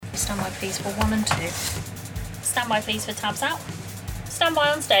stand by please for 1 and 2. Stand by please for tabs out. Stand by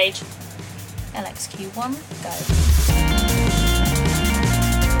on stage. LXQ1, go.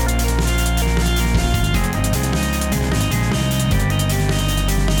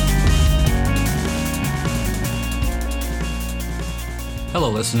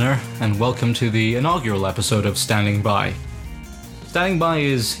 Hello listener, and welcome to the inaugural episode of Standing By. Standing By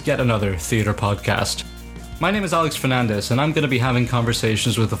is yet another theatre podcast. My name is Alex Fernandez, and I'm going to be having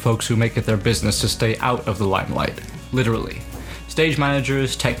conversations with the folks who make it their business to stay out of the limelight. Literally. Stage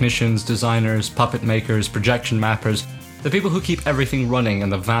managers, technicians, designers, puppet makers, projection mappers, the people who keep everything running in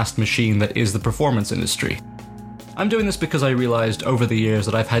the vast machine that is the performance industry. I'm doing this because I realized over the years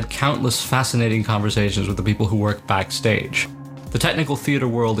that I've had countless fascinating conversations with the people who work backstage. The technical theatre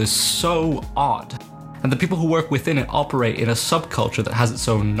world is so odd, and the people who work within it operate in a subculture that has its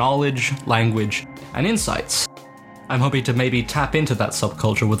own knowledge, language, and insights. I'm hoping to maybe tap into that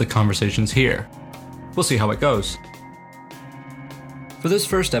subculture with the conversations here. We'll see how it goes. For this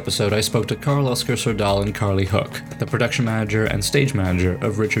first episode, I spoke to Carl Oscar Sordal and Carly Hook, the production manager and stage manager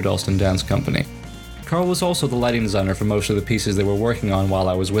of Richard Alston Dance Company. Carl was also the lighting designer for most of the pieces they were working on while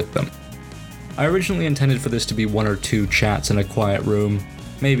I was with them. I originally intended for this to be 1 or 2 chats in a quiet room,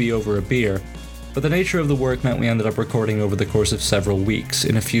 maybe over a beer, but the nature of the work meant we ended up recording over the course of several weeks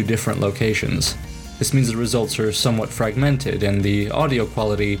in a few different locations. This means the results are somewhat fragmented and the audio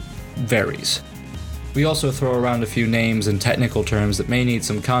quality varies. We also throw around a few names and technical terms that may need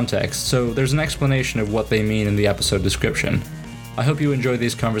some context, so there's an explanation of what they mean in the episode description. I hope you enjoy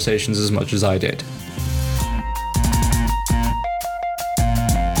these conversations as much as I did.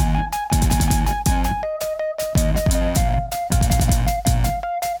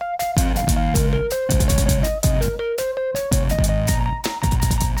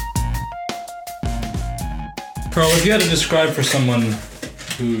 Carl, if you had to describe for someone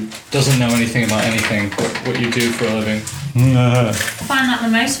who doesn't know anything about anything what you do for a living. I find that the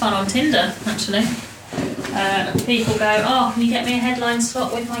most fun on Tinder, actually. People go, oh, can you get me a headline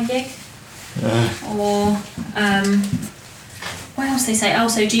slot with my gig? Or, what else they say? Oh,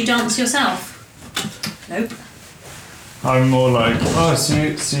 so do you dance yourself? Nope. I'm more like,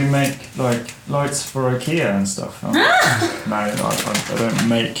 so you make like lights for IKEA and stuff? No, I don't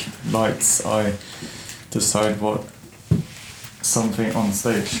make lights. I decide what something on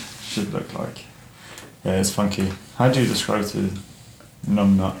stage should look like. Yeah, it's funky. How do you describe to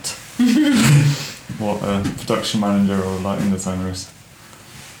numbnut what a production manager or lighting designer is?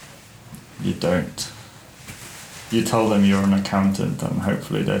 You don't. You tell them you're an accountant and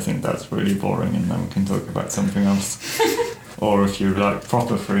hopefully they think that's really boring and then we can talk about something else. Or if you're like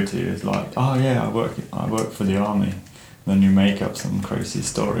proper fruity, it's like, oh yeah, I work for the army. Then you make up some crazy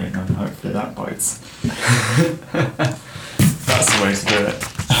story and then hopefully that bites. That's the way to do it.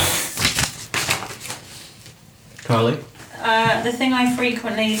 Carly? The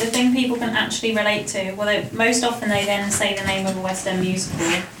thing people can actually relate to, well, most often they then say the name of a West End musical.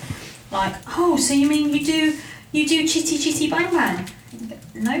 Like, oh, so you mean you do Chitty Chitty Bang Bang?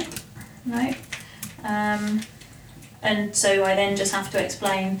 No. And so I then just have to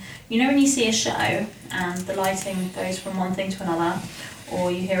explain, when you see a show and the lighting goes from one thing to another,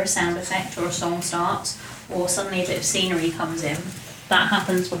 or you hear a sound effect or a song starts, or suddenly a bit of scenery comes in, that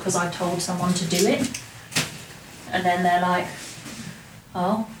happens because I told someone to do it. And then they're like,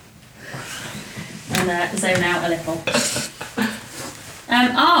 oh, and zone out a little.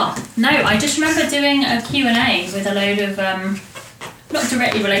 No, I just remember doing a Q&A with a load of, not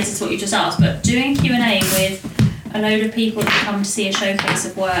directly related to what you just asked, but doing Q&A with a load of people that come to see a showcase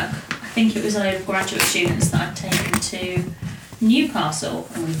of work. I think it was a load of graduate students that I'd taken to Newcastle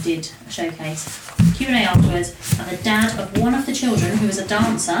and we did a showcase. Q&A afterwards, and the dad of one of the children, who was a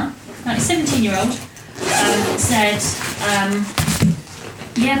dancer, like a 17-year-old, said,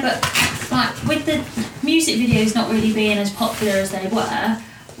 yeah, but like with the music videos not really being as popular as they were,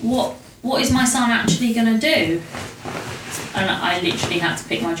 what is my son actually going to do? And I literally had to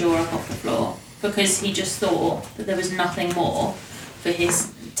pick my jaw up off the floor because he just thought that there was nothing more for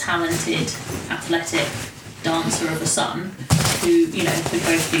his talented, athletic dancer of a son who, could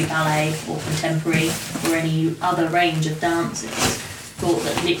both do ballet or contemporary or any other range of dances, thought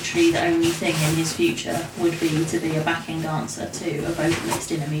that literally the only thing in his future would be to be a backing dancer to a vocalist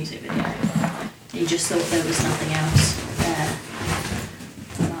in a music video. He just thought there was nothing else there.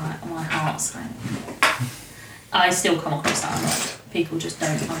 My heart sank. I still come across that a lot. People just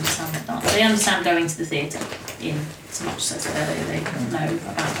don't understand what dance. They understand going to the theatre in so much so that they know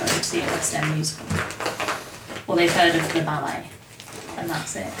about going to see a West End musical. Or they've heard of the ballet. and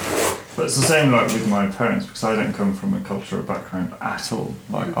that's it. But it's the same like with my parents, because I don't come from a cultural background at all.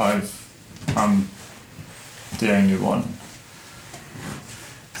 Like I'm the only one.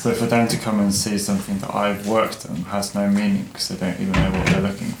 So for them to come and see something that I've worked on has no meaning, because they don't even know what they're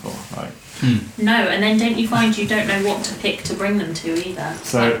looking for. Like. No, and then don't you find you don't know what to pick to bring them to either?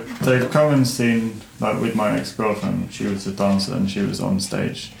 So they've come and seen, like with my ex-girlfriend, she was a dancer and she was on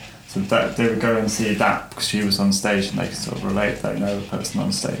stage. So that they would go and see that because she was on stage and they could sort of relate, they know the person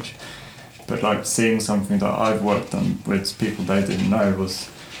on stage. But like seeing something that I've worked on with people they didn't know was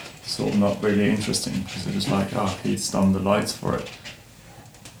sort of not really interesting, because it was like, oh, he's done the lights for it.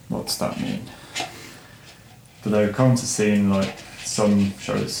 What's that mean? But they've come to seeing like some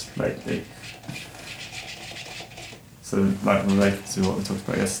shows lately. So like related to what we talked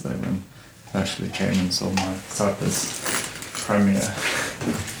about yesterday when Ashley came and saw my Cyprus premiere.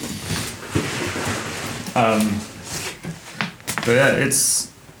 But yeah,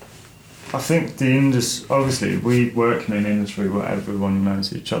 I think the industry, obviously we work in an industry where everyone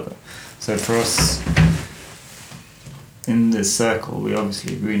knows each other. So for us, in this circle, we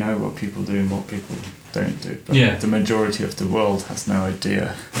know what people do and what people don't do. But the majority of the world has no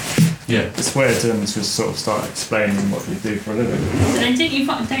idea. Yeah. It's weird to just sort of start explaining what we do for a living. But then don't you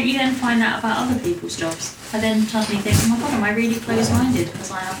then find out about other people's jobs? I then suddenly think, oh my god, am I really close-minded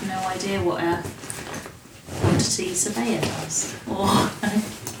because I have no idea what a quantity surveyor does? Or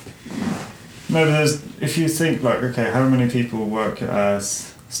no, but if you think like, okay, how many people work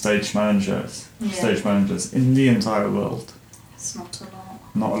as stage managers in the entire world? It's not a lot.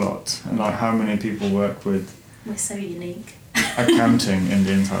 Not a lot. And like how many people work with We're so unique. accounting in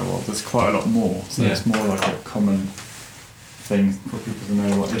the entire world? There's quite a lot more. So it's more like a common thing for people to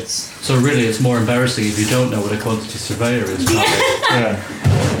know what it's. So really it's more embarrassing if you don't know what a quantity surveyor is. Yeah.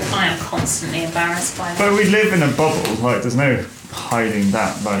 I am constantly embarrassed by that. But we live in a bubble, like there's no hiding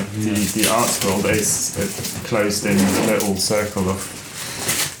that. Like the arts world is a closed in little circle of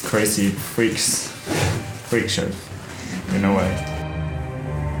crazy freak show in a way.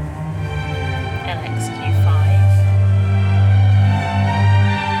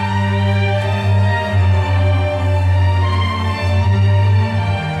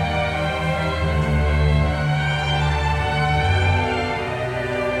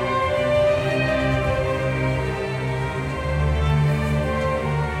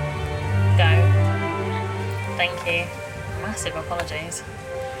 Thank you. Massive apologies.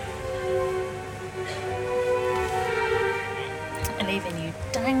 And leaving you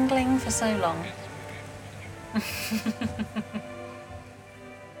dangling for so long.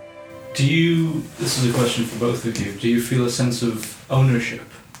 This is a question for both of you, do you feel a sense of ownership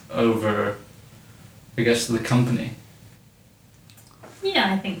over, I guess, the company?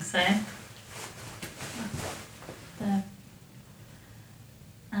 Yeah, I think so.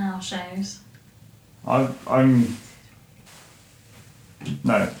 Our shows.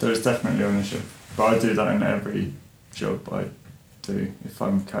 No, there's definitely ownership, but I do that in every job I do. If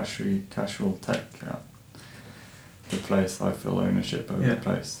I'm casual tech at the place, I feel ownership over the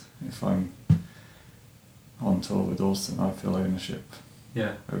place. If I'm on tour with Austin, I feel ownership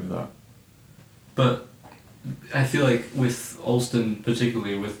over that. But I feel like with Alston,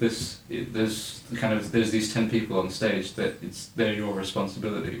 particularly with this, there's these 10 people on stage that they're your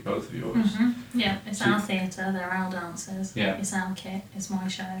responsibility, both of yours. Mm-hmm. Yeah, it's our theatre, they're our dancers. Yeah. It's our kit, it's my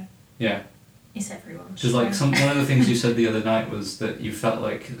show. Yeah. It's everyone's show. Just like one of the things you said the other night was that you felt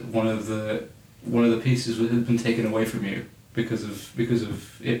like one of the pieces had been taken away from you because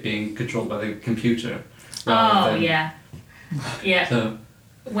of it being controlled by the computer. Yeah. So,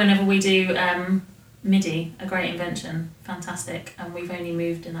 whenever we do MIDI, A Great Invention, fantastic, and we've only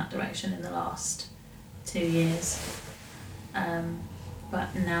moved in that direction in the last 2 years.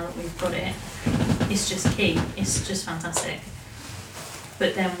 But now that we've got it, it's just key. It's just fantastic.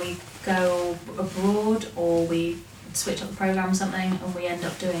 But then we go abroad or we switch up the programme or something and we end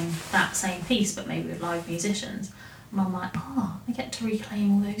up doing that same piece but maybe with live musicians. And I'm like, I get to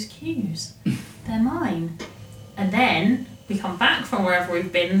reclaim all those cues. They're mine. And then we come back from wherever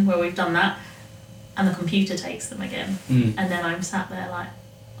we've been, where we've done that, and the computer takes them again. And then I'm sat there like,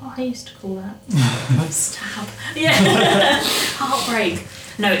 I used to call that stab. Yeah. Heartbreak.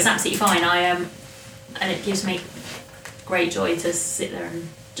 No, it's absolutely fine. And it gives me great joy to sit there and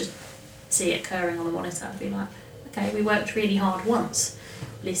just see it occurring on the monitor and be like, okay, we worked really hard once,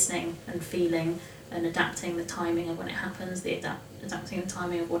 listening and feeling and adapting the timing of when it happens, adapting the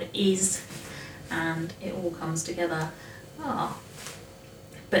timing of what it is, and it all comes together.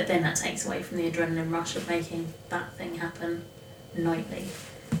 But then that takes away from the adrenaline rush of making that thing happen nightly.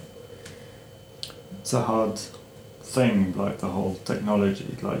 It's a hard thing, like the whole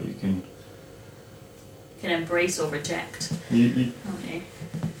technology. Like you can embrace or reject.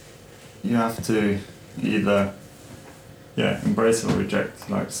 you have to either embrace or reject.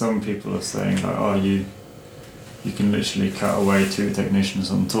 Like some people are saying, like, oh, you can literally cut away 2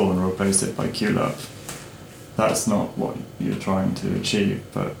 technicians on tour and replace it by QLab. That's not what you're trying to achieve,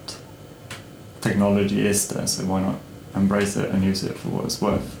 but technology is there, so why not embrace it and use it for what it's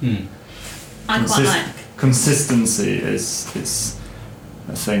worth? I quite like. Consistency is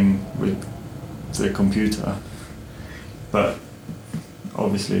a thing with the computer, but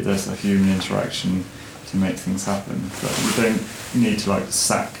obviously there's a human interaction to make things happen. But you don't need to like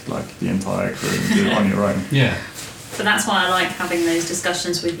sack like the entire crew and do it on your own. Yeah. But that's why I like having those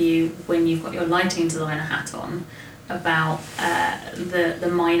discussions with you when you've got your lighting designer hat on about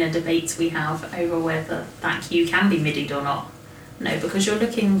the minor debates we have over whether that cue can be MIDI'd or not. No, because you're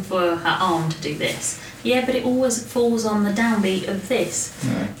looking for her arm to do this. Yeah, but it always falls on the downbeat of this.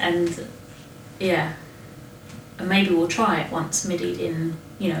 Yeah. And yeah, and maybe we'll try it once MIDI'd in,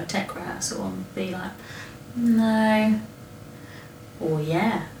 a tech rehearsal and be like, no, or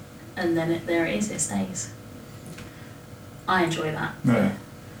yeah, and then there it is, it stays. I enjoy that. Yeah.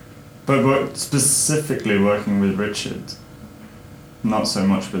 But specifically working with Richard, not so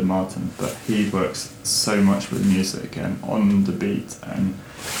much with Martin, but he works so much with music and on the beat and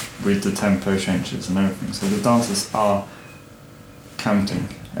with the tempo changes and everything. So the dancers are counting.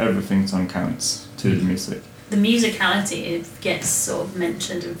 Everything's on counts to the music. The musicality, it gets sort of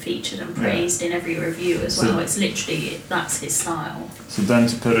mentioned and featured and praised in every review as well. It's literally, that's his style. So then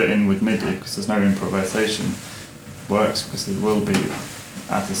to put it in with MIDI, because there's no improvisation, works because it will be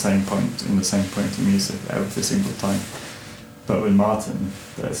at the same point, in the same point of music every single time. But with Martin,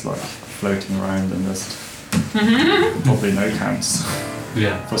 there's like floating around and there's probably no counts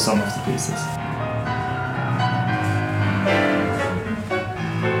for some of the pieces.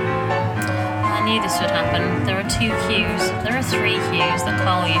 I knew this would happen. There are 2 cues. There are 3 cues that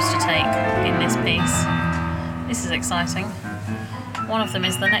Carl used to take in this piece. This is exciting. One of them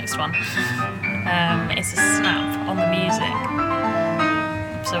is the next one. It's a snap on the music.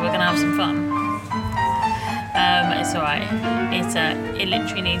 So we're going to have some fun. It's alright. It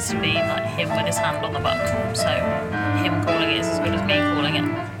literally needs to be like him with his hand on the button. So him calling it is as good as me calling it.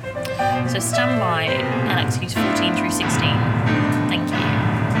 So stand by LXQs 14 through 16. Thank you.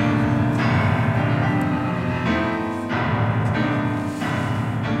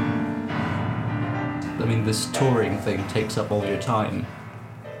 I mean, this touring thing takes up all your time.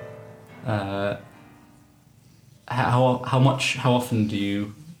 How often do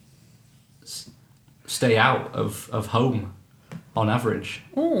you stay out of home on average?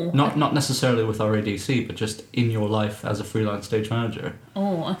 Oh, not necessarily with RADC, but just in your life as a freelance stage manager.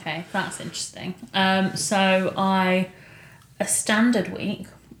 Oh, okay, that's interesting. So a standard week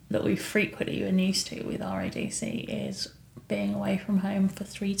that we frequently been used to with RADC is being away from home for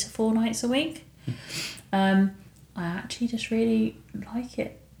 3 to 4 nights a week. I actually just really like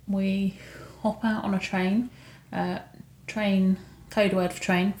it. We hop out on a train, code word for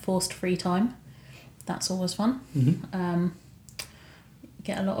train, forced free time. That's always fun. Mm-hmm.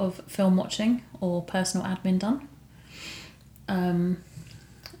 Get a lot of film watching or personal admin done.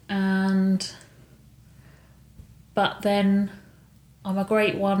 But then I'm a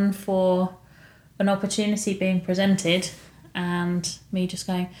great one for an opportunity being presented and me just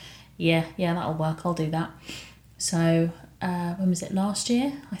going, yeah, that'll work, I'll do that. So when was it, last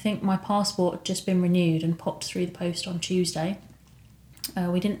year? I think my passport had just been renewed and popped through the post on Tuesday.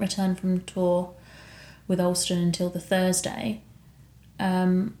 We didn't return from the tour with Alston until the Thursday.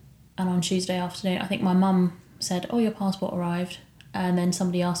 And on Tuesday afternoon, I think my mum said, oh, your passport arrived. And then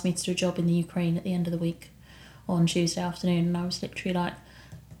somebody asked me to do a job in the Ukraine at the end of the week on Tuesday afternoon. And I was literally like,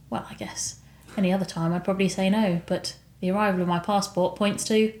 well, I guess any other time I'd probably say no. But the arrival of my passport points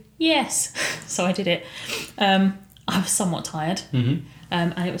to yes. So I did it. I was somewhat tired. Mm-hmm.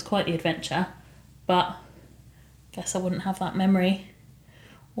 And it was quite the adventure. But I guess I wouldn't have that memory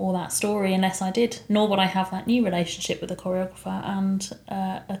or that story unless I did, nor would I have that new relationship with the choreographer and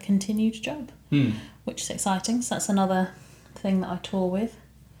a continued job, which is exciting. So that's another thing that I tour with.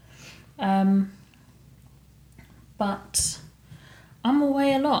 But I'm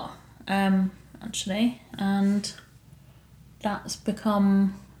away a lot, actually, and that's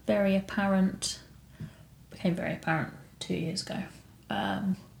became very apparent 2 years ago,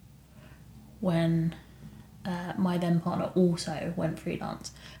 when my then partner also went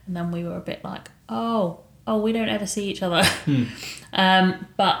freelance, and then we were a bit like, oh, we don't ever see each other.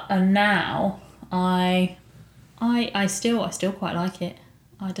 But now I still quite like it.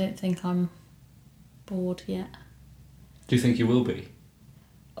 I don't think I'm bored yet. Do you think you will be?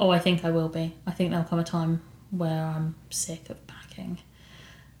 Oh, I think I will be. I think there'll come a time where I'm sick of packing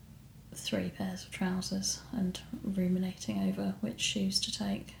 3 pairs of trousers and ruminating over which shoes to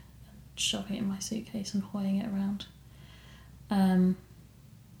take, shoving it in my suitcase and hoying it around.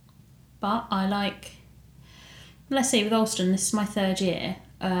 But I like, let's see, with Alston, this is my 3rd year.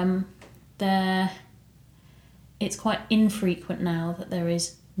 It's quite infrequent now that there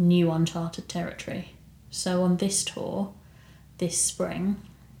is new uncharted territory. So on this tour, this spring,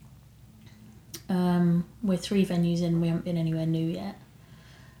 we're 3 venues in, we haven't been anywhere new yet.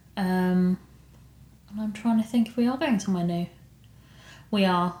 And I'm trying to think if we are going somewhere new. We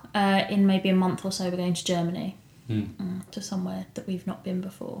are. In maybe a month or so, we're going to Germany, to somewhere that we've not been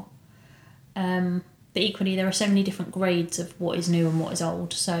before. But equally, there are so many different grades of what is new and what is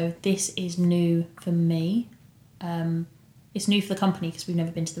old. So this is new for me. It's new for the company because we've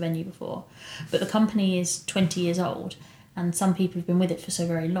never been to the venue before. But the company is 20 years old, and some people have been with it for so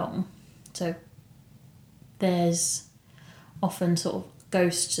very long. So there's often sort of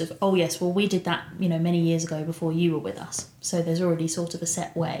ghosts of, oh yes, well we did that, many years ago before you were with us. So there's already sort of a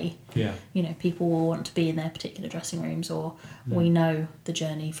set way. Yeah. People will want to be in their particular dressing rooms, or we know the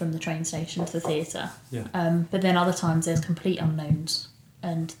journey from the train station to the theatre. Yeah. But then other times there's complete unknowns,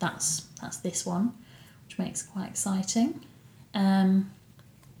 and that's this one, which makes it quite exciting.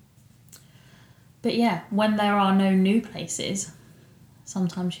 But yeah, when there are no new places,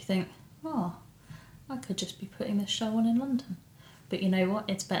 sometimes you think, oh, I could just be putting this show on in London. But you know what?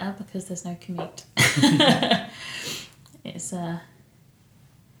 It's better because there's no commute.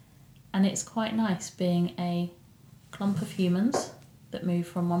 And it's quite nice being a clump of humans that move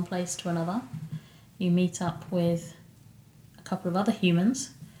from one place to another. You meet up with a couple of other humans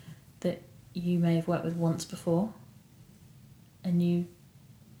that you may have worked with once before, and you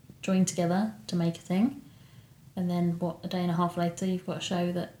join together to make a thing. And then, a day and a half later, you've got a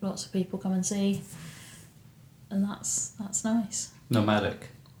show that lots of people come and see. And that's nice. Nomadic.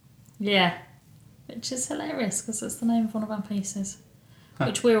 Yeah, which is hilarious because it's the name of one of our pieces,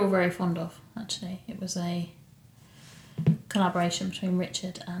 which we're all very fond of, actually. It was a collaboration between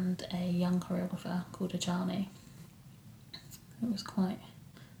Richard and a young choreographer called Ajani. It was quite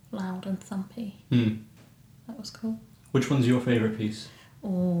loud and thumpy. That was cool. Which one's your favourite piece?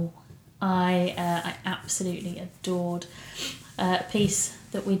 Oh, I absolutely adored a piece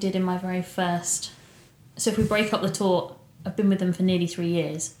that we did in my very first... So if we break up the tour, I've been with them for nearly 3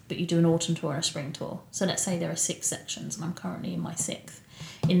 years, but you do an autumn tour and a spring tour. So let's say there are 6 sections, and I'm currently in my 6th.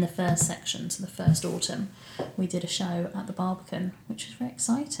 In the first section, so the first autumn, we did a show at the Barbican, which was very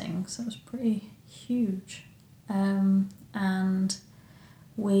exciting. So it was pretty huge. And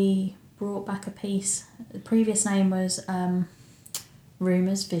we brought back a piece. The previous name was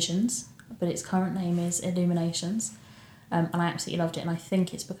Rumours, Visions, but its current name is Illuminations. And I absolutely loved it, and I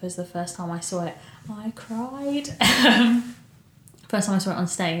think it's because the first time I saw it, I cried. First time I saw it on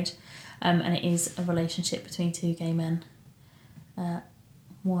stage, and it is a relationship between 2 gay men.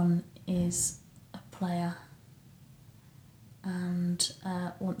 One is a player and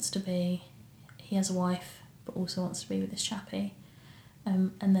he has a wife, but also wants to be with this chappie.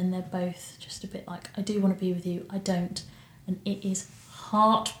 And then they're both just a bit like, I do want to be with you, I don't. And it is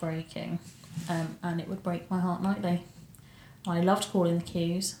heartbreaking, and it would break my heart nightly. I loved calling the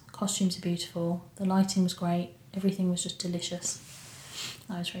cues. Costumes are beautiful. The lighting was great. Everything was just delicious.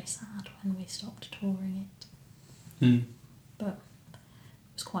 I was very sad when we stopped touring it. But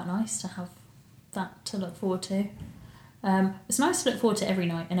it was quite nice to have that to look forward to. It's nice to look forward to every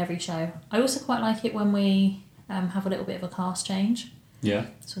night and every show. I also quite like it when we have a little bit of a cast change. Yeah.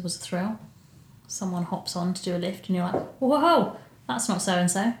 It's always a thrill. Someone hops on to do a lift and you're like, whoa, that's not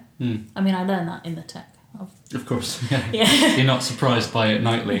so-and-so. I mean, I learned that in the tech. Of course, yeah. Yeah. You're not surprised by it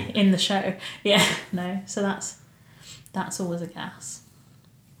nightly. In the show. Yeah, no. So that's always a gas.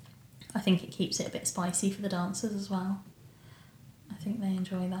 I think it keeps it a bit spicy for the dancers as well. I think they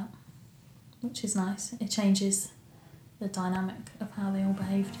enjoy that, which is nice. It changes the dynamic of how they all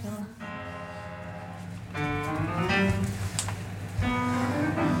behave together.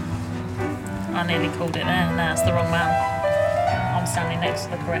 I nearly called it there. No, it's the wrong man. I'm standing next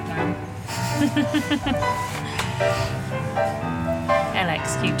to the correct man.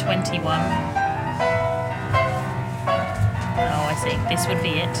 LXQ21. Oh, I see. This would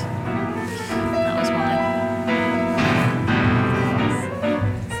be it. That was why.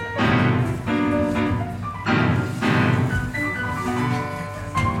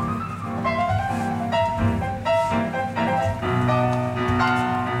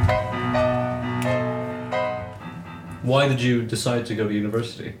 Why did you decide to go to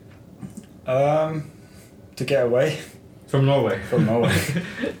university? To get away. From Norway. From Norway.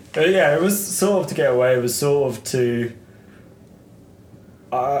 But yeah, it was sort of to get away. It was sort of to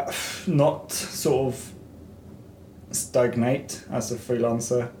not sort of stagnate as a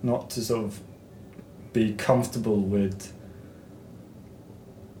freelancer, not to sort of be comfortable with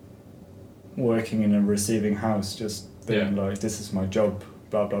working in a receiving house, just being like, this is my job,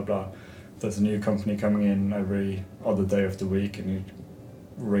 blah blah blah. There's a new company coming in every other day of the week, and you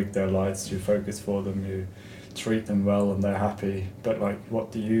rig their lights, you focus for them, you treat them well, and they're happy. But like,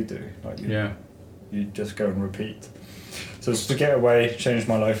 what do? Like, you just go and repeat. So it's to get away, change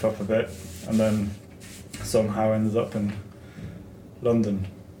my life up a bit, and then somehow ended up in London.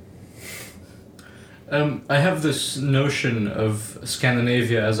 I have this notion of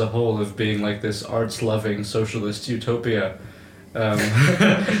Scandinavia as a whole of being like this arts-loving socialist utopia.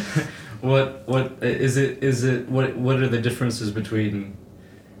 What is it? What are the differences between,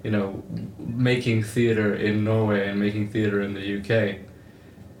 making theatre in Norway and making theatre in the UK?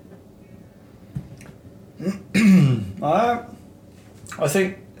 I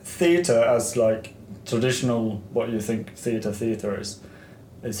think theatre as like traditional, what you think theatre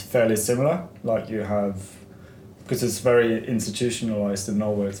is fairly similar. Like you have, because it's very institutionalized in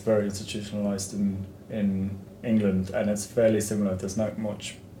Norway, it's very institutionalized in England, and it's fairly similar. There's not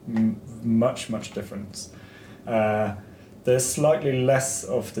much difference. There's slightly less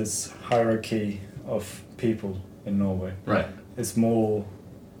of this hierarchy of people in Norway. Right. It's more,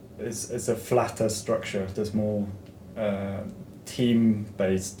 it's a flatter structure. There's more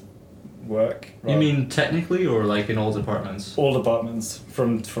team-based work. You mean technically, or like in all departments? All departments,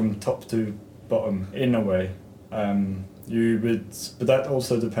 from top to bottom, in a way. But that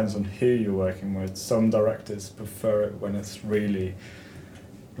also depends on who you're working with. Some directors prefer it when it's really,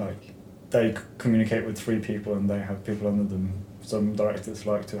 like, they communicate with 3 people and they have people under them. Some directors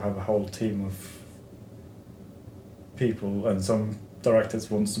like to have a whole team of people, and some directors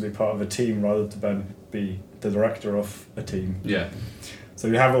wants to be part of a team rather than be the director of a team. Yeah. So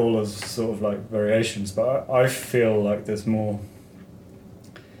you have all those sort of like variations, but I feel like there's more.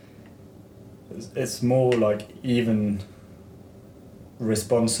 It's more like even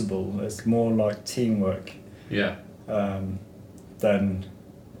responsible. It's more like teamwork. Yeah. Than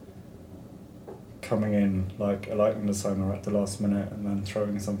coming in like a lighting designer at the last minute and then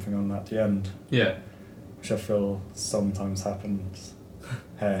throwing something on at the end. Yeah. Which I feel sometimes happens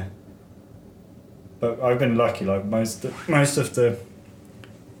here. But I've been lucky. Like most of the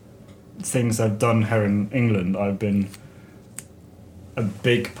things I've done here in England, I've been a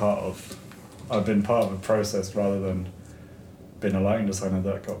big part of. I've been part of a process rather than being a lighting designer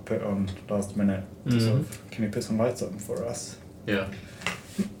that got put on last minute. To sort of, can you put some lights on for us? Yeah.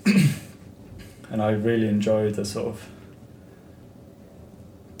 And I really enjoy the sort of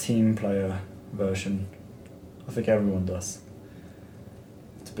team player version. I think everyone does.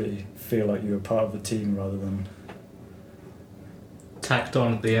 To feel like you're part of the team rather than tacked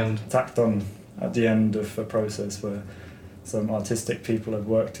on at the end. Tacked on at the end of a process where some artistic people have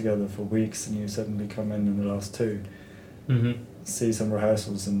worked together for weeks and you suddenly come in the last 2, see some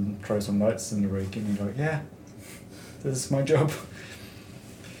rehearsals and throw some lights in the rig, and you're like, yeah, this is my job.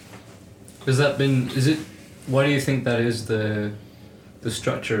 Why do you think that is the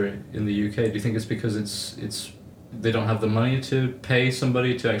structure in the UK? Do you think it's because it's they don't have the money to pay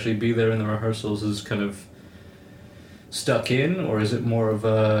somebody to actually be there in the rehearsals, is kind of stuck in, or is it more of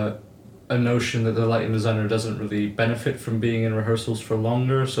a notion that the lighting designer doesn't really benefit from being in rehearsals for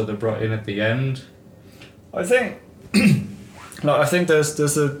longer, so they're brought in at the end? I think I think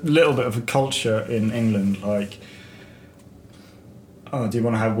there's a little bit of a culture in England, like, oh, do you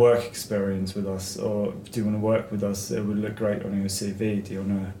want to have work experience with us, or do you want to work with us? It would look great on your CV. Do you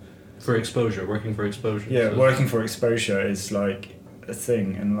want to... For exposure, working for exposure. Yeah, so. Working for exposure is like a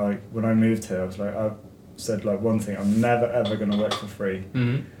thing, and like when I moved here, I said like one thing: I'm never ever going to work for free,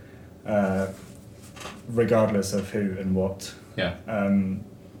 regardless of who and what. Yeah. I'm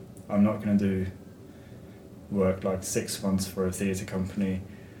not going to do work like 6 months for a theatre company,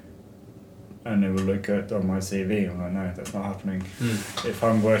 and it will look good on my CV. I'm like, no, that's not happening. If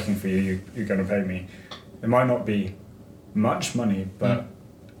I'm working for you, you're going to pay me. It might not be much money, but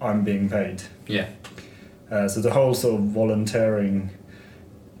I'm being paid. Yeah. So the whole sort of volunteering,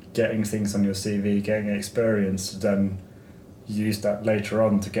 getting things on your CV, getting experience, then use that later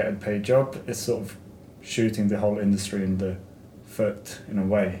on to get a paid job, is sort of shooting the whole industry in the foot in a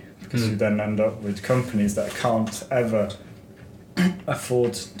way, because you then end up with companies that can't ever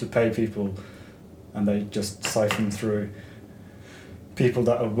afford to pay people, and they just siphon through people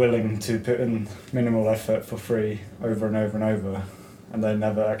that are willing to put in minimal effort for free over and over and over, and they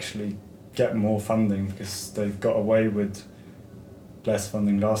never actually get more funding because they've got away with less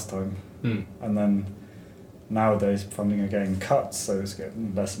funding last time, and then nowadays funding are getting cut, so it's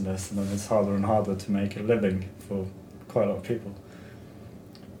getting less and less, and then it's harder and harder to make a living for quite a lot of people.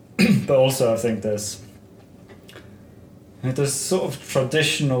 But also I think there's sort of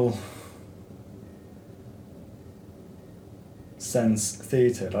traditional sense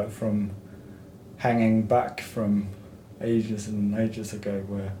theatre, like from hanging back from ages and ages ago,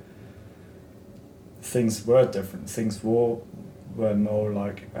 where things were different. Things were more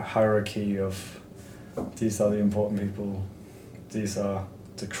like a hierarchy of these are the important people, these are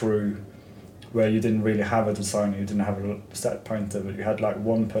the crew, where you didn't really have a designer, you didn't have a set pointer, but you had like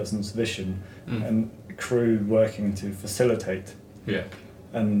one person's vision and a crew working to facilitate. Yeah.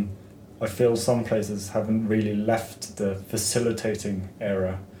 And I feel some places haven't really left the facilitating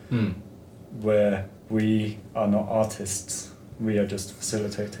era, where we are not artists, we are just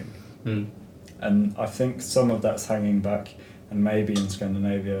facilitating. And I think some of that's hanging back, and maybe in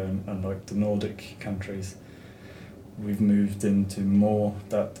Scandinavia and like the Nordic countries, we've moved into more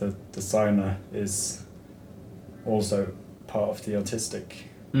that the designer is also part of the artistic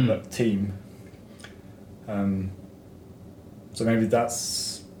team. So maybe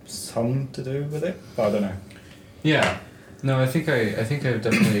that's some to do with it, but I don't know. Yeah, no, I think I've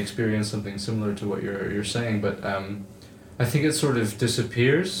definitely experienced something similar to what you're saying, but I think it sort of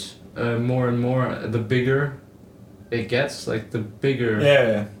disappears more and more the bigger it gets. Like the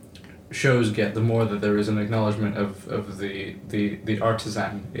bigger shows get, the more that there is an acknowledgement of the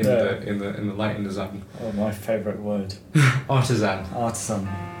artisan in the lighting design. Oh, my favourite word. Artisan. Artisan.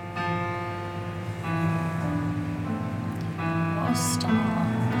 What a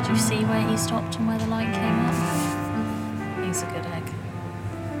star. Did you see where he stopped and where the light came up? He's a good egg.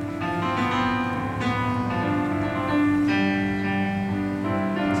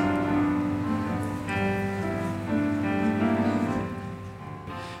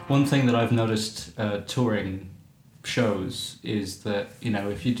 One thing that I've noticed touring shows is that, you know,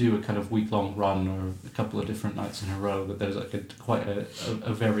 if you do a kind of week-long run or a couple of different nights in a row, that there's like quite a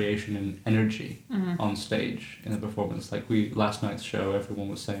variation in energy on stage in the performance. Like last night's show, everyone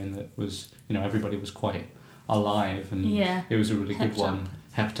was saying that was, you know, everybody was quite alive, and it was a really good one,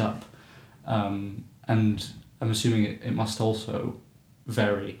 hepped up. And I'm assuming it must also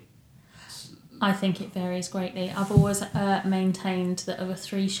vary. I think it varies greatly. I've always maintained that of a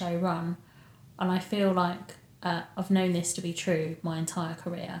 3-show run, and I feel like I've known this to be true my entire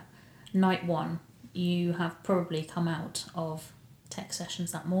career. Night 1, you have probably come out of tech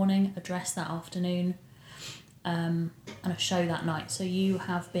sessions that morning, a dress that afternoon, and a show that night. So you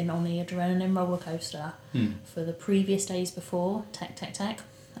have been on the adrenaline roller coaster for the previous days before, tech.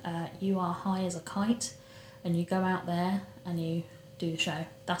 You are high as a kite, and you go out there and you do the show.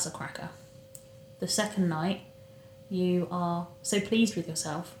 That's a cracker. The second night, you are so pleased with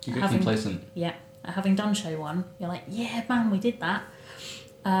yourself. You get complacent. Yeah. Having done show 1, you're like, yeah, man, we did that.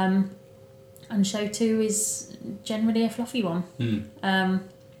 And show 2 is generally a fluffy one on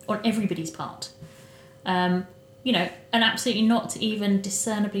everybody's part. You know, and absolutely not even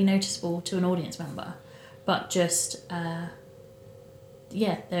discernibly noticeable to an audience member, but just, there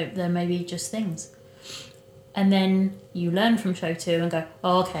may be just things. And then you learn from show 2 and go,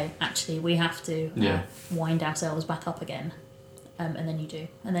 oh, okay, actually we have to wind ourselves back up again. And then you do.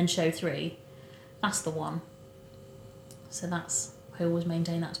 And then show 3, that's the one. So I always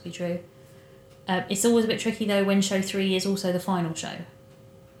maintain that to be true. It's always a bit tricky though when show 3 is also the final show,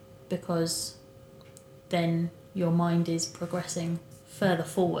 because then your mind is progressing further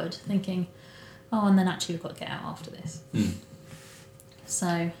forward, thinking, oh, and then actually we've got to get out after this.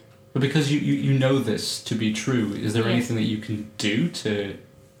 So... But because you know this to be true, is there anything that you can do to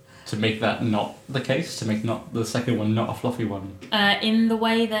make that not the case, to make not the second one not a fluffy one? In the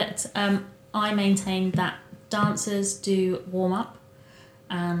way that I maintain that dancers do warm up,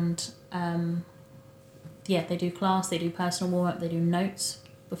 and they do class, they do personal warm up, they do notes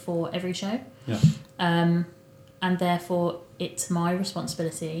before every show. Yeah. And therefore it's my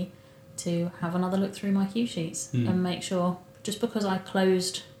responsibility to have another look through my cue sheets and make sure, just because I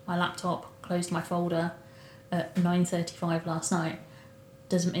closed my laptop, closed my folder at 9:35 last night,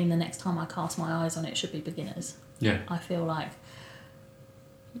 doesn't mean the next time I cast my eyes on it should be beginners. Yeah. I feel like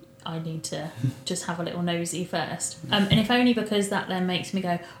I need to just have a little nosy first. And if only because that then makes me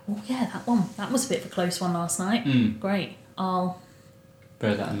go, oh yeah, that was a bit of a close one last night. Great, I'll...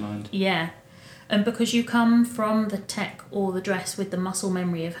 bear that in mind. Yeah. And because you come from the tech or the dress with the muscle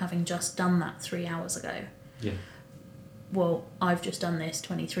memory of having just done that 3 hours ago. Yeah. Well, I've just done this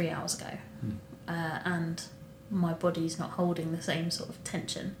 23 hours ago. And my body's not holding the same sort of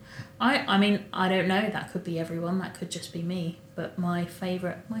tension. I mean, I don't know, that could be everyone, that could just be me, but my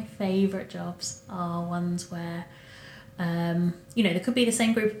favourite jobs are ones where, there could be the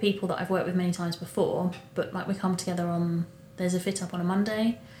same group of people that I've worked with many times before, but like we come together there's a fit up on a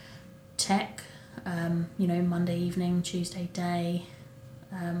Monday, tech, Monday evening, Tuesday day,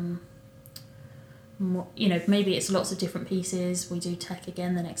 maybe it's lots of different pieces. We do tech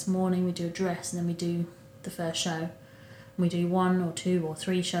again the next morning, we do a dress, and then we do the first show. We do 1 or 2 or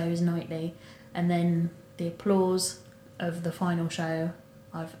 3 shows nightly, and then the applause of the final show.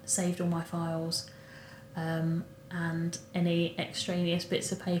 I've saved all my files, and any extraneous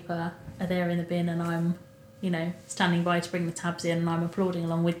bits of paper are there in the bin, and I'm standing by to bring the tabs in, and I'm applauding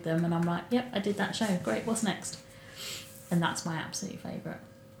along with them, and I'm like, yep, I did that show, great, what's next? And that's my absolute favourite.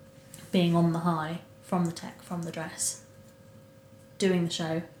 Being on the high from the tech, from the dress, doing the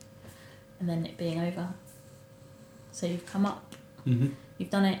show, and then it being over. So you've come up, you've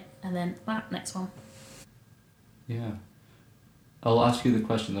done it, and then, next one. Yeah. I'll ask you the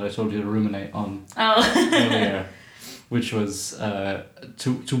question that I told you to ruminate on earlier, which was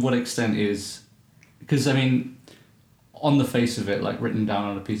to what extent is... Because, I mean, on the face of it, like written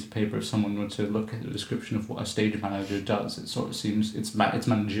down on a piece of paper, if someone were to look at the description of what a stage manager does, it sort of seems it's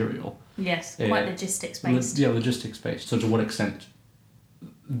managerial. Yes, quite logistics-based. Logistics-based. So to what extent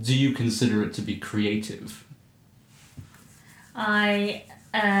do you consider it to be creative?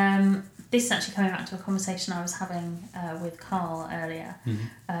 This is actually coming back to a conversation I was having with Carl earlier,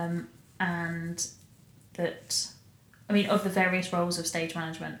 and that, I mean, of the various roles of stage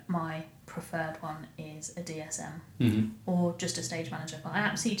management, my preferred one is a DSM or just a stage manager, but I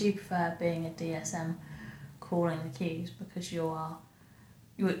absolutely do prefer being a DSM, calling the cues, because I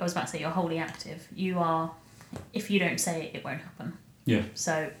was about to say, you're wholly active. You are, if you don't say it, it won't happen. Yeah.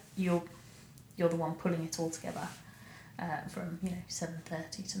 So you're the one pulling it all together. From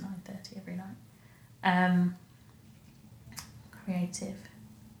 7:30 to 9:30 every night. Creative.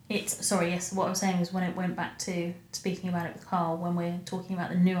 What I was saying was when it went back to speaking about it with Carl, when we're talking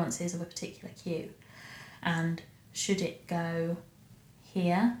about the nuances of a particular cue, and should it go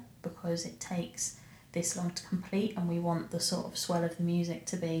here because it takes this long to complete and we want the sort of swell of the music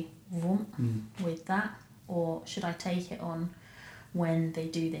to be with that, or should I take it on when they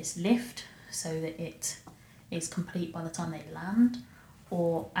do this lift so that it is complete by the time they land,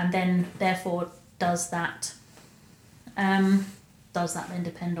 and then therefore does that then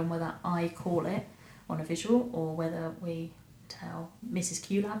depend on whether I call it on a visual or whether we tell Mrs.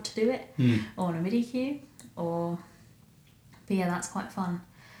 Q Lab to do it or on a MIDI cue, but yeah, that's quite fun.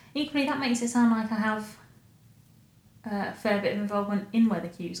 Equally, that makes it sound like I have a fair bit of involvement in where the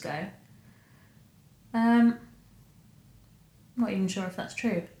cues go. Not even sure if that's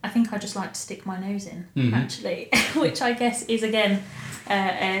true. I think I just like to stick my nose in, actually, which I guess is, again,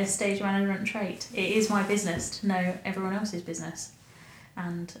 a stage management trait. It is my business to know everyone else's business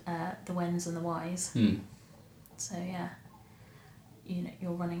and the whens and the whys. So, yeah,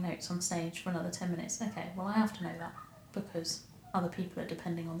 you're running notes on stage for another 10 minutes. Okay, well, I have to know that because other people are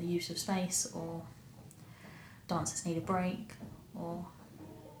depending on the use of space, or dancers need a break, or,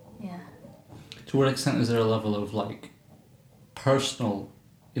 yeah. To what extent is there a level of, personal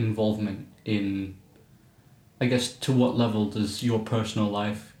involvement in, I guess, to what level does your personal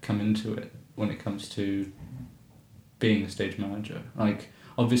life come into it when it comes to being a stage manager?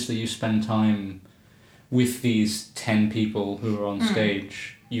 Obviously you spend time with these 10 people who are on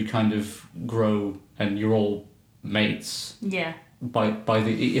stage, you kind of grow and you're all mates. Yeah. By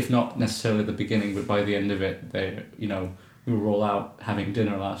the, if not necessarily the beginning, but by the end of it, we were all out having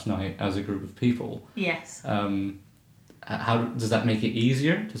dinner last night as a group of people. Yes. How does that make it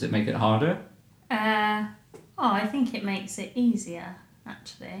easier? Does it make it harder? I think it makes it easier,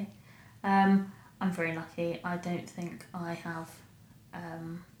 actually. I'm very lucky. I don't think I have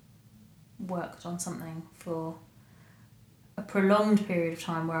worked on something for a prolonged period of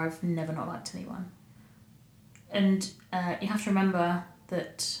time where I've never not liked anyone. And you have to remember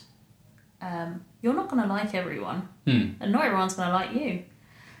that you're not going to like everyone, and not everyone's going to like you.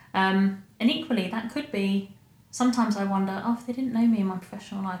 And equally, that could be... Sometimes I wonder, if they didn't know me in my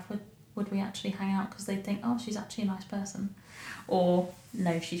professional life, would we actually hang out because they'd think, she's actually a nice person? Or,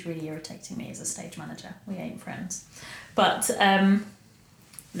 no, she's really irritating me as a stage manager. We ain't friends. But,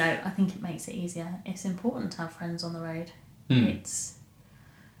 no, I think it makes it easier. It's important to have friends on the road. It's...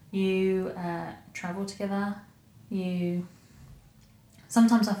 You travel together.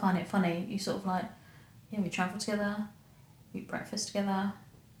 Sometimes I find it funny. You sort of we travel together, we eat breakfast together,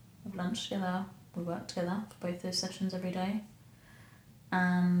 we have lunch together, we work together for both those sessions every day,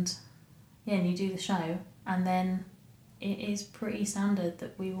 and you do the show, and then it is pretty standard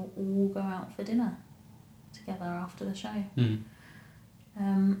that we will all go out for dinner together after the show.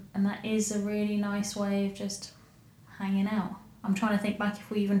 And that is a really nice way of just hanging out. I'm trying to think back if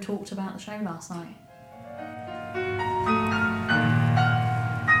we even talked about the show last night.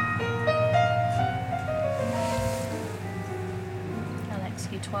 Alex,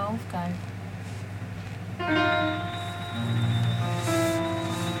 you 12, go. I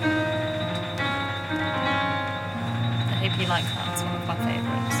hope you like that. It's one of my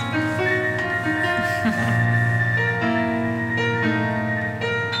favourites.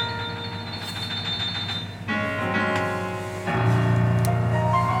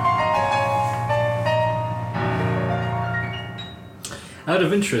 Out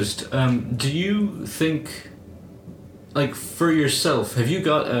of interest, do you think, like, for yourself, have you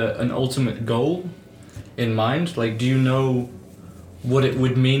got an ultimate goal in mind? Like, do you know what it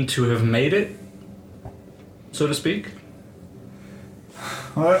would mean to have made it, so to speak?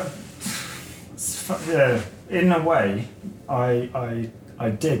 Well, yeah, in a way, I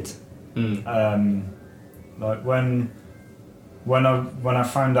did. Like when I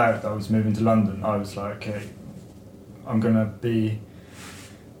found out that I was moving to London, I was like, okay, I'm gonna be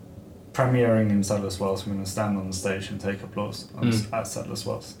premiering in Sadler's Wells. I'm gonna stand on the stage and take applause at Sadler's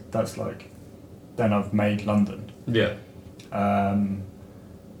Wells. That's like, then I've made London. Yeah. And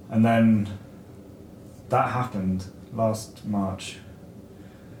then that happened last March.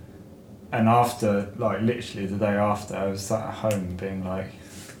 And after, like literally the day after, I was sat at home being like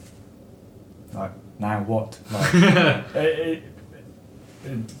now what? Like, it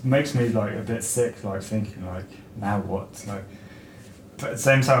makes me like a bit sick, like thinking like, now what? Like, but at the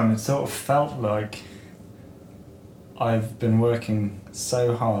same time, it sort of felt like I've been working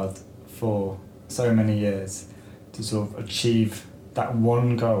so hard for so many years to sort of achieve that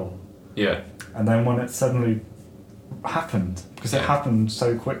one goal. Yeah. And then when it suddenly happened, because it happened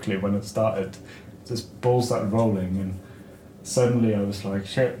so quickly when it started, just balls started rolling, and suddenly I was like,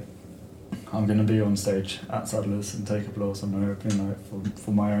 shit, I'm going to be on stage at Sadler's and take applause on my opening night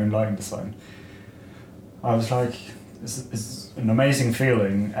for my own lighting design. I was like, it's an amazing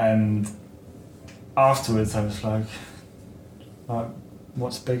feeling, and afterwards I was like,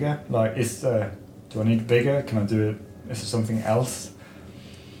 what's bigger? Like, do I need bigger? Can I do it? Is there something else?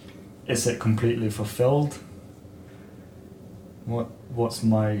 Is it completely fulfilled? What's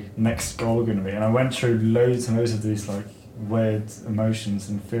my next goal going to be? And I went through loads and loads of these like weird emotions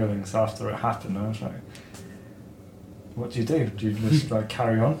and feelings after it happened. And I was like, what do you do? Do you just like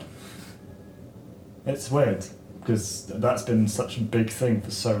carry on? It's weird because that's been such a big thing for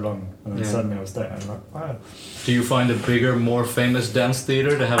so long, and then suddenly I was there and I was like, wow. Do you find a bigger, more famous dance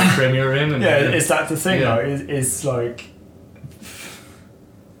theatre to have a premiere in? And is that the thing? Yeah. Like, it's like,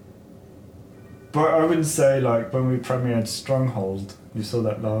 but I wouldn't say like when we premiered Stronghold. You saw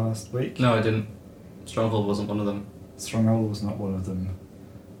that last week? No, I didn't. Stronghold wasn't one of them. Stronghold was not one of them.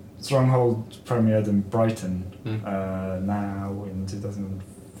 Stronghold premiered in Brighton now in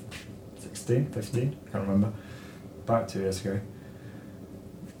 2016, 15, I can't remember. About 2 years ago.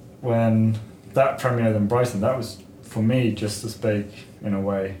 When that premiered in Brighton, that was for me just as big in a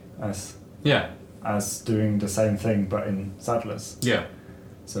way as doing the same thing but in Sadler's. Yeah.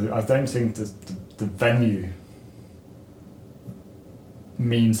 So I don't think the venue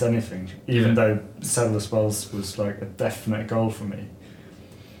means anything, even though Sadler's Wells was like a definite goal for me.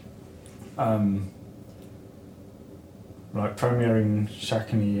 Like premiering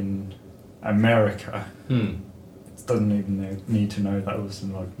Shackney in America, doesn't even need to know that was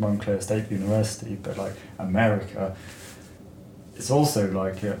in like Montclair State University, but like America, it's also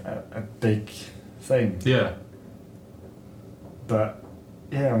like a big thing. Yeah. But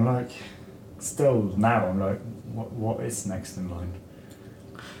yeah, I'm like, still now I'm like, what is next in line?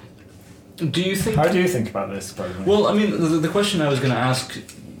 Do you think? How do you think about this program? Well, I mean, the question I was going to ask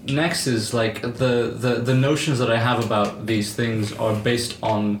next is like the notions that I have about these things are based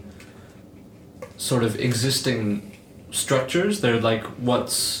on sort of existing structures. They're like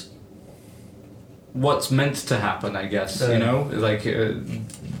what's meant to happen, I guess. You know, like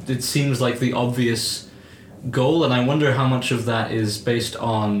it seems like the obvious goal, and I wonder how much of that is based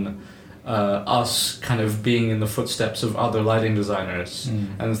on us kind of being in the footsteps of other lighting designers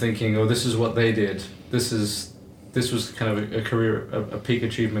and thinking, oh, this is what they did. This was kind of a career, a peak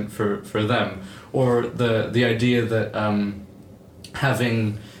achievement for them, or the idea that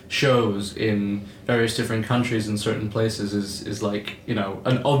having shows in various different countries in certain places is like, you know,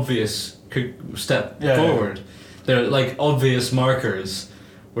 an obvious step forward. Yeah. They're like obvious markers,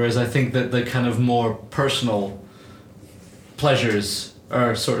 whereas I think that the kind of more personal pleasures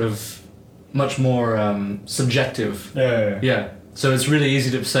are sort of much more subjective. Yeah. So it's really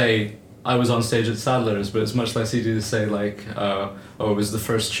easy to say I was on stage at Sadler's, but it's much less easy to say like, oh, it was the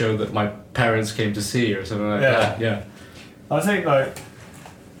first show that my parents came to see or something like that. Yeah. I think like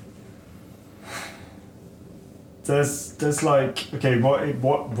there's like, okay,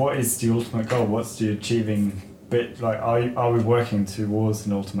 what is the ultimate goal? What's the achieving bit? Like, are we working towards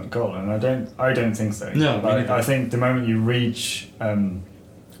an ultimate goal? And I don't think so. No, like, I think the moment you reach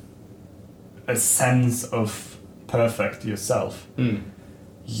a sense of perfect yourself,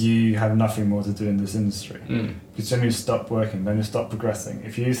 you have nothing more to do in this industry. Because then you stop working, then you stop progressing.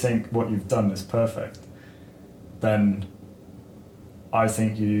 If you think what you've done is perfect, then I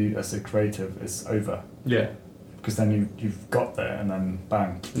think you as a creative is over. Yeah. Because then you've got there and then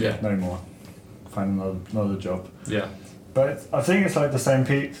bang, no more. Find another job. Yeah. But I think it's like the same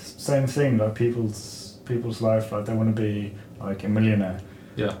thing. Like people's life, like they want to be like a millionaire.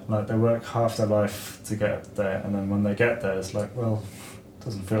 Yeah. Like they work half their life to get there, and then when they get there, it's like, well, it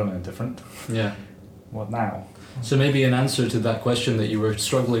doesn't feel any different. Yeah. What now? So maybe an answer to that question that you were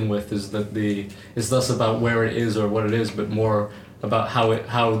struggling with is that it's less about where it is or what it is, but more about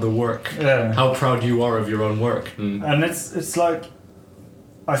how the work, how proud you are of your own work. And it's like,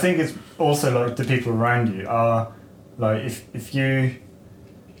 I think it's also like the people around you are like, if you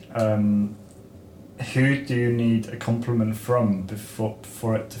who do you need a compliment from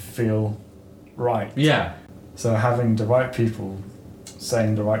for it to feel right? Yeah. So having the right people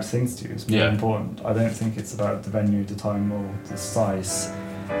saying the right things to you is more important. I don't think it's about the venue, the time, or the size.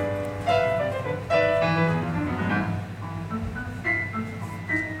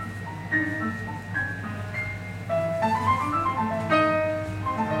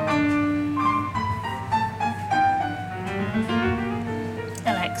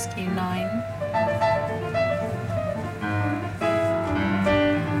 LXQ9.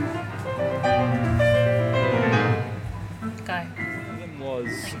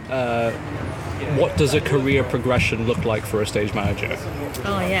 What does a career progression look like for a stage manager?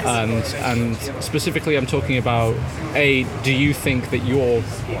 Oh, yes. And specifically I'm talking about, do you think that you're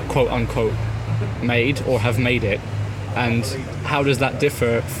quote unquote made or have made it? And how does that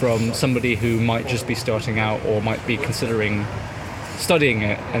differ from somebody who might just be starting out or might be considering studying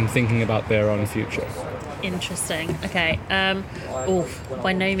it and thinking about their own future? Interesting. Okay.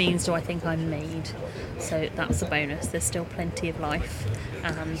 By no means do I think I'm made. So that's a bonus. There's still plenty of life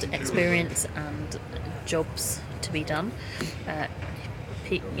and experience and jobs to be done.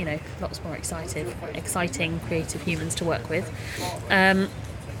 Lots more exciting creative humans to work with.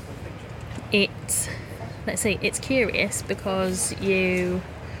 It's curious because I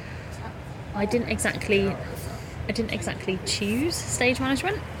didn't exactly choose stage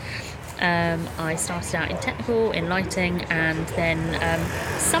management. I started out in technical, in lighting, and then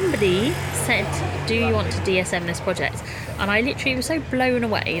somebody said, do you want to DSM this project? And I literally was so blown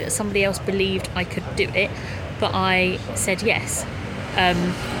away that somebody else believed I could do it, but I said yes.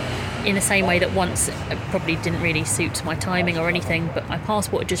 In the same way that once it probably didn't really suit my timing or anything, but my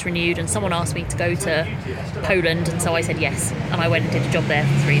passport had just renewed and someone asked me to go to Poland, and so I said yes, and I went and did a job there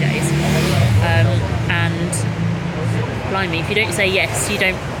for 3 days. And blimey, if you don't say yes, you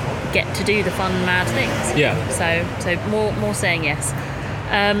don't get to do the fun, mad things. Yeah. So more saying yes.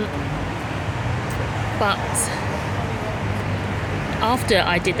 But after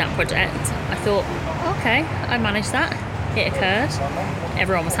I did that project, I thought, okay, I managed that. It occurred.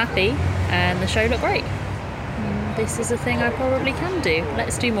 Everyone was happy, and the show looked great. This is a thing I probably can do.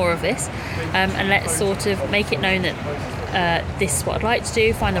 Let's do more of this, and let's sort of make it known that this is what I'd like to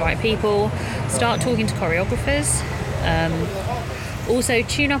do. Find the right people. Start talking to choreographers. Also,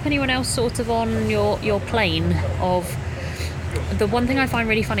 tune up anyone else sort of on your plane of... The one thing I find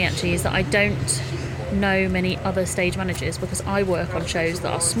really funny, actually, is that I don't know many other stage managers because I work on shows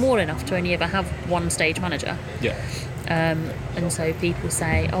that are small enough to only ever have one stage manager. Yeah. And so people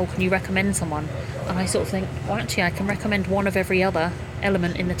say, oh, can you recommend someone? And I sort of think, well, actually, I can recommend one of every other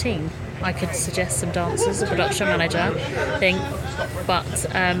element in the team. I could suggest some dancers, a production manager, but...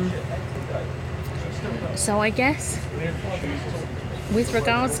 So I guess... With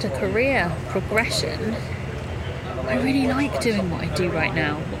regards to career progression, I really like doing what I do right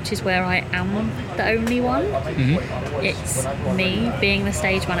now, which is where I am the only one. Mm-hmm. It's me being the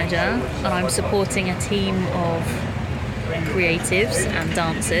stage manager, and I'm supporting a team of creatives and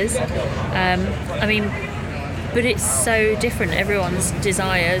dancers. But it's so different. Everyone's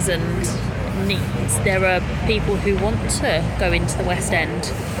desires and needs. There are people who want to go into the West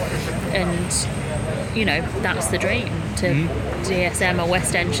End, and that's the dream. to DSM a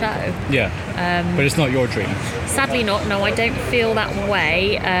West End show. Yeah. But it's not your dream. Sadly not, no, I don't feel that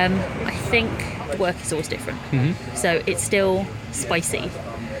way. I think work is always different. So it's still spicy.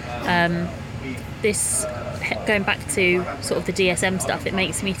 This, going back to sort of the DSM stuff, it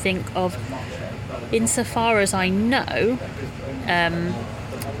makes me think of, insofar as I know,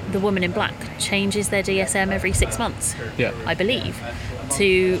 the Woman in Black changes their DSM every 6 months, Yeah. I believe,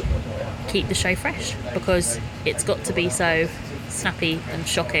 to keep the show fresh, because it's got to be so snappy and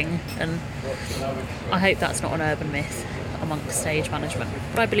shocking, and I hope that's not an urban myth amongst stage management,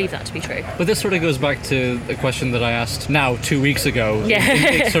 but I believe that to be true. But this sort of goes back to the question that I asked now 2 weeks ago. Yeah.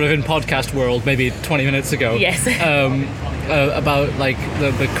 It's sort of in podcast world, maybe 20 minutes ago. Yes. About like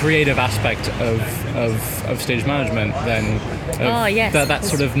the creative aspect of stage management, then yes. that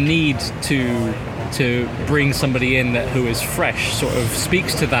sort of need to bring somebody in who is fresh sort of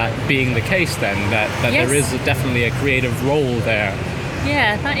speaks to that being the case, then that Yes. there is definitely a creative role there.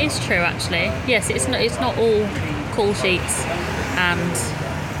 Yeah, that is true actually. Yes, it's not all call sheets and,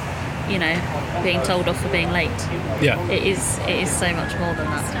 you know, being told off for being late. Yeah. It is so much more than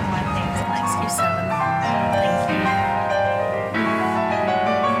that. Stand by please, XQ7. Thank you.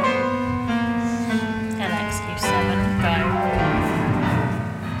 LXQ7, go.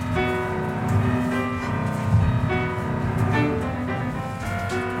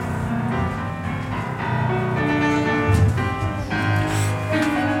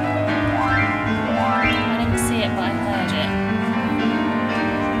 I didn't see it, but I heard it.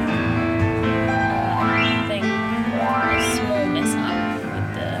 I think a small mishap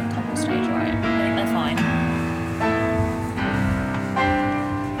with the couple stage right. I think they're fine.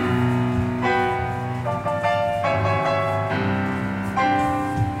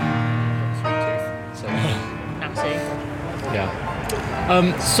 Now see. Yeah.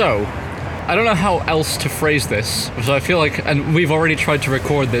 So, I don't know how else to phrase this. So I feel like, and we've already tried to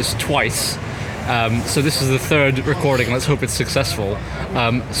record this twice. So this is the third recording. Let's hope it's successful.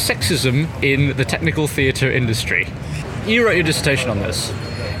 Sexism in the technical theatre industry. You wrote your dissertation on this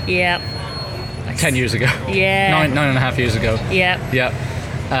Yeah. 10 years ago. Yeah. Nine and a half years ago. Yeah. Yeah.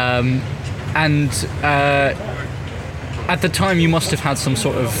 At the time, you must have had some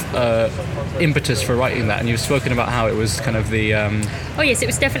sort of impetus for writing that, and you've spoken about how it was kind of the... Oh yes, it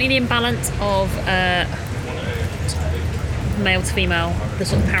was definitely the imbalance of male to female, the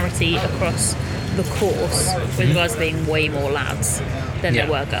sort of parity across the course, with regards to being way more lads than Yeah.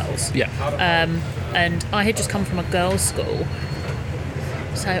 there were girls. Yeah. And I had just come from a girls' school,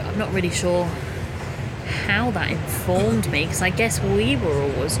 so I'm not really sure how that informed me, because I guess we were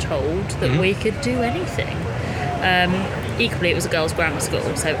always told that we could do anything. Equally, it was a girls' grammar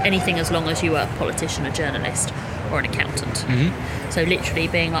school, so anything as long as you were a politician, a journalist, or an accountant. So literally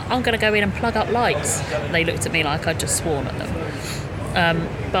being like, I'm going to go in and plug up lights. They looked at me like I'd just sworn at them.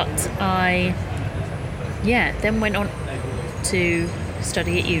 But I, then went on to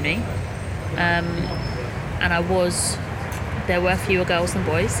study at uni. And there were fewer girls than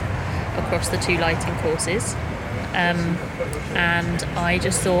boys across the two lighting courses. And I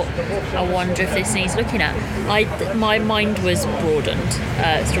just thought, I wonder if this needs looking at. My mind was broadened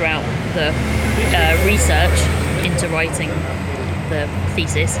throughout the research into writing the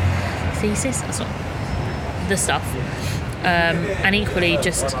thesis. That's not the stuff. And equally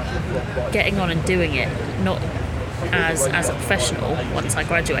just getting on and doing it, not as a professional once I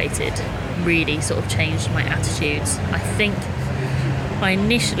graduated, really sort of changed my attitudes. I think I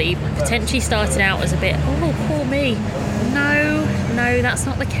initially potentially started out as a bit, oh, poor me. No, that's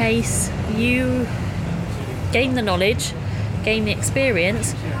not the case. You gain the knowledge, gain the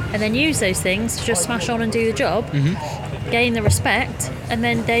experience, and then use those things to just smash on and do the job, gain the respect, and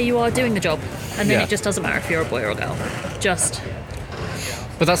then there you are doing the job. And then it just doesn't matter if you're a boy or a girl.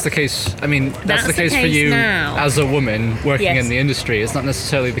 But that's the case. I mean, that's the case for you now. as a woman working Yes. in the industry. It's not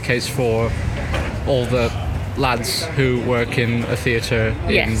necessarily the case for all the lads who work in a theatre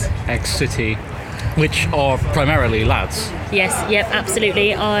in Yes. X city, which are primarily lads. Yes, yep,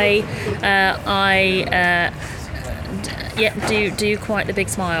 absolutely. I do quite the big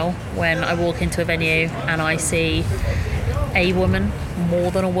smile when I walk into a venue and I see a woman, more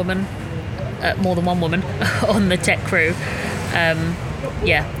than one woman on the tech crew.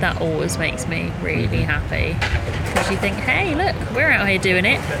 That always makes me really happy, because you think, hey, look, we're out here doing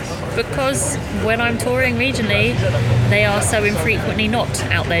it, because when I'm touring regionally, they are so infrequently not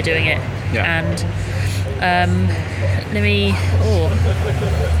out there doing it. Yeah. And maybe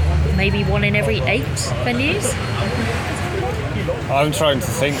 1 in every 8 venues. I'm trying to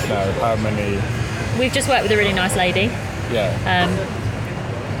think now how many. We've just worked with a really nice lady, Yeah.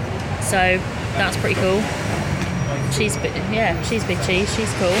 so that's pretty cool. she's big cheese.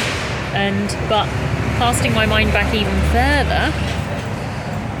 She's cool. But casting my mind back even further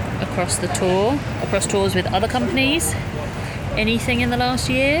across tours with other companies, anything in the last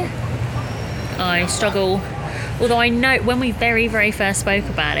year, I struggle. Although I know when we very, very first spoke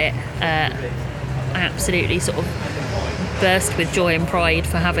about it, I absolutely sort of burst with joy and pride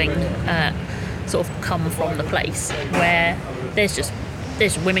for having sort of come from the place where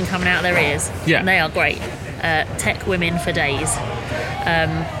there's women coming out of their ears. Yeah. And they are great. Tech women for days.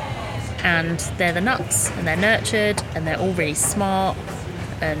 And they're the nuts, and they're nurtured, and they're all really smart,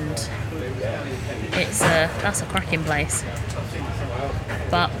 and that's a cracking place.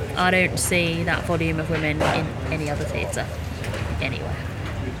 But I don't see that volume of women in any other theatre anywhere.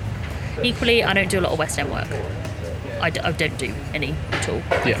 Equally, I don't do a lot of West End work. I don't do any at all,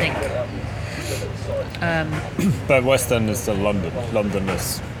 I think. But West End is still London. London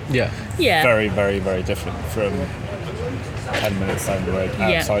is very, very, very different from 10 minutes down the road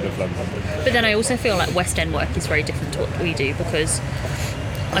outside of London. But then I also feel like West End work is very different to what we do, because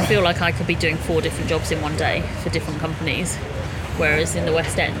I feel like I could be doing 4 different jobs in one day for different companies, whereas in the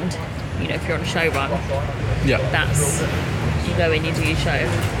West End, you know, if you're on a show run, that's, you go in, you do your show.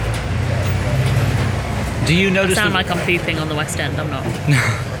 Do you notice? I sound like I'm pooping on the West End. I'm not.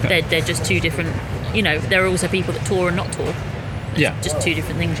 They're just two different. You know, there are also people that tour and not tour. It's just two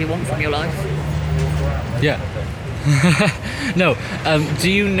different things you want from your life. Yeah. No.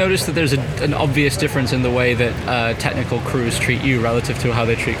 Do you notice that there's an obvious difference in the way that technical crews treat you relative to how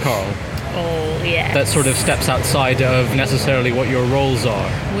they treat Carl? Oh, yeah. That sort of steps outside of necessarily what your roles are.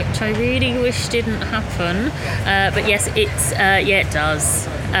 Which I really wish didn't happen. But yes, it does.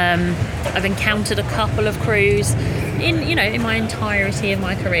 I've encountered a couple of crews in my entirety of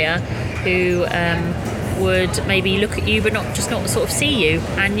my career who would maybe look at you but not sort of see you,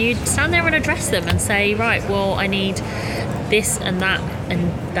 and you'd stand there and address them and say, right, well, I need this and that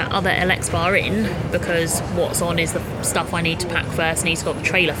other LX bar in, because what's on is the stuff I need to pack first, needs to go on the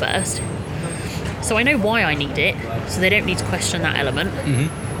trailer first. So I know why I need it, so they don't need to question that element.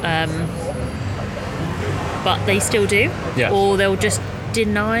 But they still do. Yeah. Or they'll just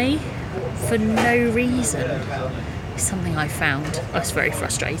deny for no reason. It's something I found. That's very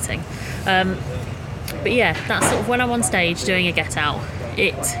frustrating. But yeah, that's sort of when I'm on stage doing a get out.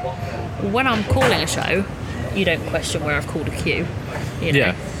 When I'm calling a show, you don't question where I've called a cue. You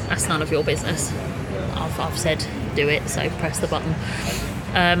know, that's none of your business. I've said do it, so press the button.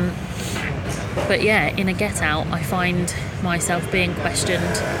 But yeah, in a get out, I find myself being questioned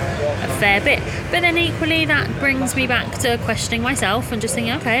a fair bit. But then equally, that brings me back to questioning myself and just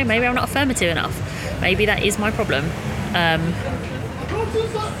thinking, okay, maybe I'm not affirmative enough. Maybe that is my problem.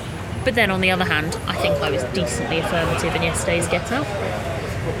 But then on the other hand, I think I was decently affirmative in yesterday's get out,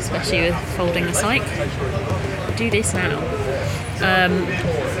 especially with folding the psych. Do this now.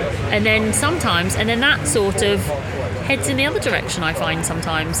 And then that sort of heads in the other direction, I find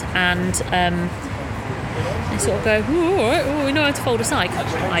sometimes, and they sort of go, all right, well, we know how to fold a psych.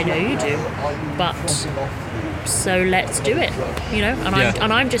 I know you do, but so let's do it, you know.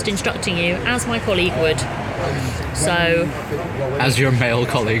 And I'm just instructing you as my colleague would. So, as your male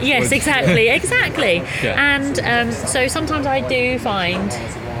colleague. Yes, would. exactly. Yeah. And so sometimes I do find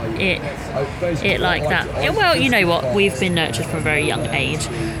it like that. Well, you know what? We've been nurtured from a very young age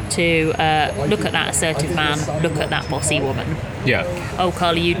to look at that assertive man, look at that bossy woman. Yeah. Oh,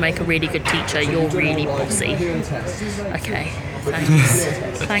 Carly, you'd make a really good teacher. You're really bossy. Okay, thanks.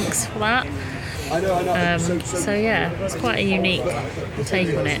 Thanks for that. So yeah, it's quite a unique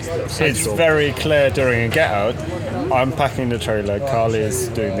take on it. It's very clear during a get out. I'm packing the trailer, Carly is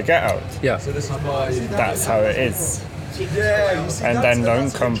doing the get out. Yeah. That's how it is. And then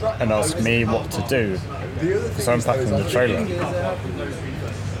don't come and ask me what to do, because I'm packing the trailer.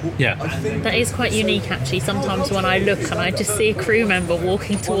 Yeah. That is quite unique, actually. Sometimes when I look and I just see a crew member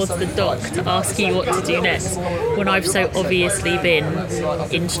walking towards the dock to ask you what to do next, when I've so obviously been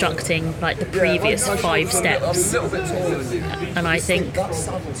instructing like the previous 5 steps, and I think,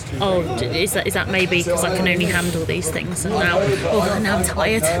 oh, is that maybe because I can only handle these things, and now I'm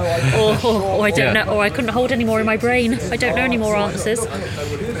tired, or I don't know, or I couldn't hold any more in my brain. I don't know any more answers.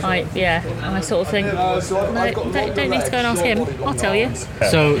 And I sort of think, no, don't need to go and ask him. I'll tell you.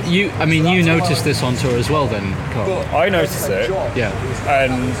 So you noticed this on tour as well, then, Carl? I noticed it. Yeah.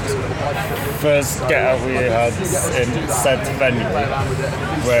 And first get out we had in said venue,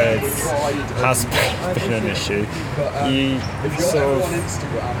 where it has been an issue, you sort of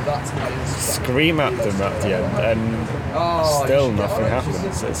scream at them at the end, and still nothing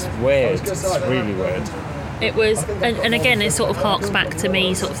happens. It's weird. It's really weird. It was, and again, it sort of harks back to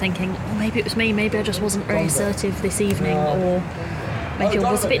me sort of thinking, oh, maybe it was me, maybe I just wasn't very assertive this evening, or maybe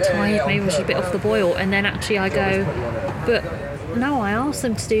I was a bit tired, maybe I was a bit off the boil. And then actually I go, but no, I asked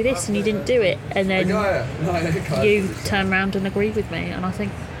them to do this and you didn't do it. And then you turn around and agree with me, and I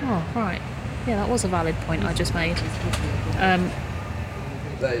think, oh, right, yeah, that was a valid point I just made.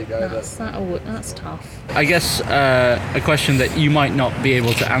 There you go. That's tough. I guess a question that you might not be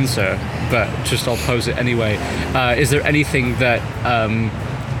able to answer, but just I'll pose it anyway. Is there anything that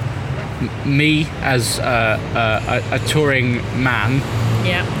me, as a touring man,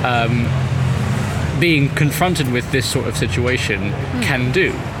 being confronted with this sort of situation can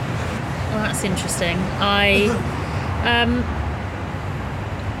do? Well, that's interesting.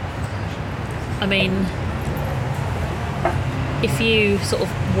 I mean, if you sort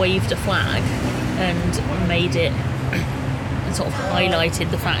of waved a flag and made it and sort of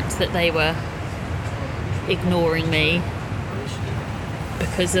highlighted the fact that they were ignoring me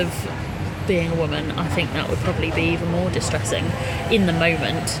because of being a woman, I think that would probably be even more distressing in the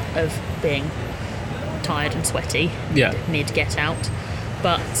moment of being tired and sweaty mid get out.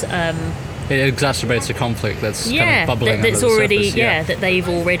 But it exacerbates a conflict that's kind of bubbling that's under already the surface. that they've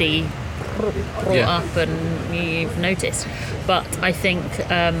already brought up and you've noticed. But I think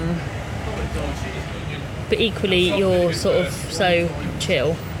but equally you're sort of so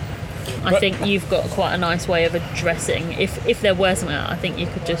chill. I think you've got quite a nice way of addressing if there were something, I think you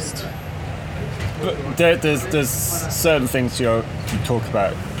could just. But there's certain things you talk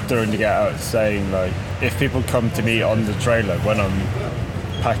about during the get out, saying like, if people come to me on the trailer when I'm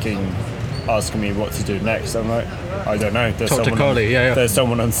packing, asking me what to do next, I'm like, I don't know. There's Talk to Carly, There's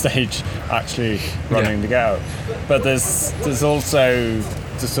someone on stage actually running the get out. But there's also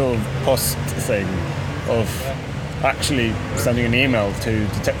the sort of post thing of actually sending an email to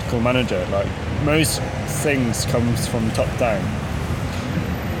the technical manager. Like, most things comes from top down.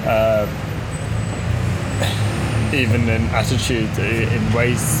 Even in attitude, in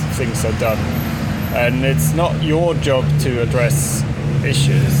ways things are done, and it's not your job to address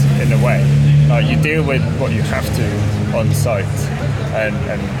issues in a way. Like, you deal with what you have to on site and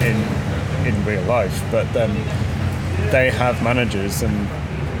in real life, but then they have managers and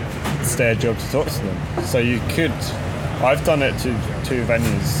it's their job to talk to them. So I've done it to 2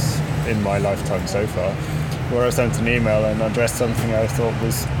 venues in my lifetime so far, where I sent an email and addressed something I thought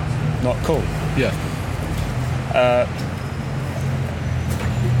was not cool.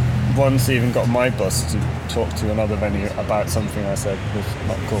 Once even got my boss to talk to another venue about something I said was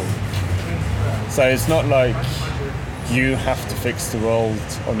not cool. So it's not like you have to fix the world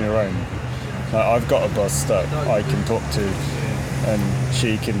on your own. Like, I've got a boss that I can talk to, and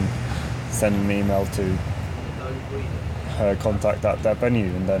she can send an email to her contact at that venue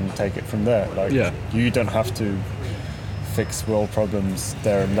and then take it from there. Like, you don't have to fix world problems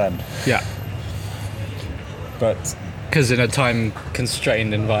there and then. But because in a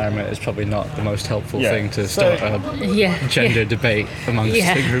time-constrained environment, it's probably not the most helpful thing to start a gender debate amongst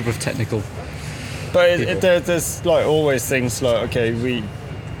a group of technical. But there's like always things like, okay,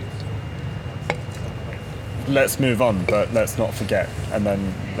 let's move on, but let's not forget, and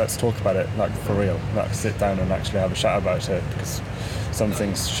then let's talk about it like for real. Like, sit down and actually have a chat about it, because some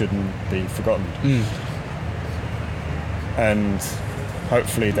things shouldn't be forgotten, and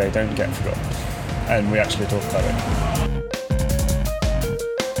hopefully they don't get forgotten. And we actually talk about it.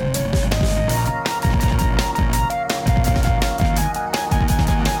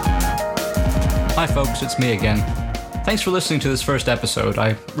 Hi folks, it's me again. Thanks for listening to this first episode.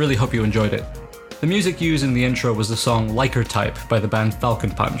 I really hope you enjoyed it. The music used in the intro was the song Liker Type by the band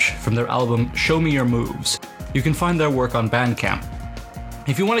Falcon Punch from their album Show Me Your Moves. You can find their work on Bandcamp.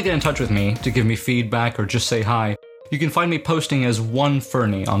 If you want to get in touch with me to give me feedback or just say hi, you can find me posting as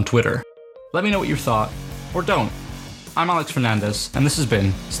OneFernie on Twitter. Let me know what you thought, or don't. I'm Alex Fernandez, and this has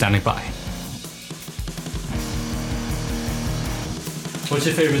been Standing By. What's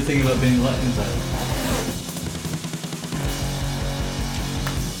your favourite thing about being let inside?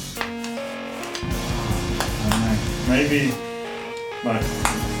 I don't know. Maybe, like,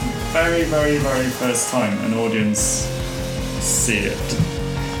 very, very, very first time an audience see it,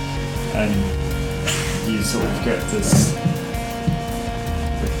 and you sort of get this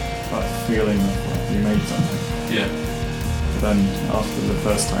feeling of like you made something. But then after the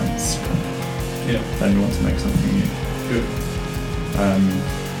first time, it's then you want to make something new. Good.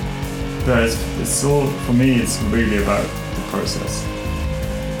 But it's all, for me, it's really about the process.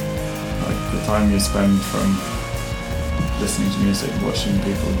 Like the time you spend from listening to music, watching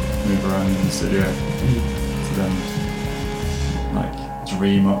people move around in the studio, to then like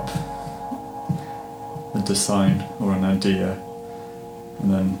dream up the design or an idea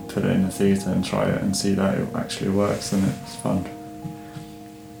and then put it in the theatre and try it and see that it actually works and it's fun.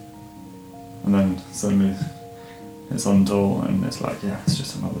 And then suddenly it's on tour and it's like, yeah, it's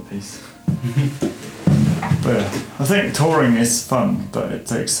just another piece. But yeah, I think touring is fun, but it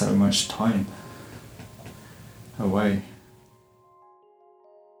takes so much time away.